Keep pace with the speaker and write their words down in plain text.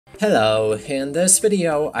Hello, in this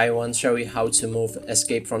video I want to show you how to move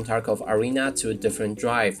Escape from Tarkov Arena to a different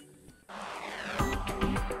drive.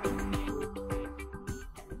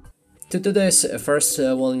 To do this, first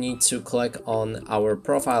we'll need to click on our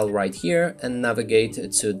profile right here and navigate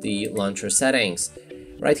to the launcher settings.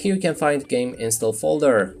 Right here you can find game install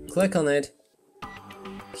folder. Click on it.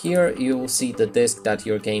 Here you will see the disk that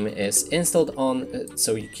your game is installed on,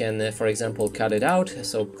 so you can, for example, cut it out.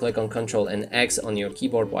 So click on Ctrl and X on your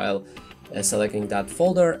keyboard while selecting that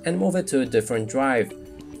folder and move it to a different drive.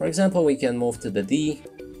 For example, we can move to the D,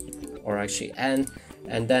 or actually N,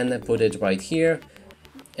 and then put it right here.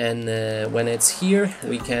 And when it's here,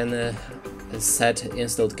 we can set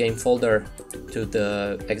installed game folder to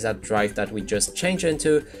the exact drive that we just changed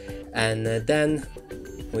into, and then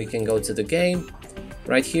we can go to the game.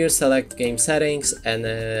 Right here, select game settings and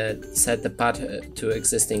set the path to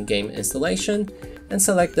existing game installation, and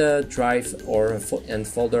select the drive and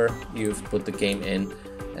folder you've put the game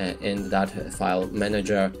in that file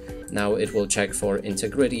manager. Now it will check for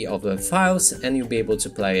integrity of the files and you'll be able to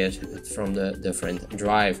play it from the different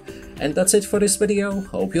drive. And that's it for this video.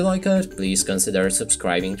 Hope you like it. Please consider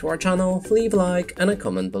subscribing to our channel, leave a like and a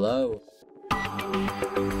comment below.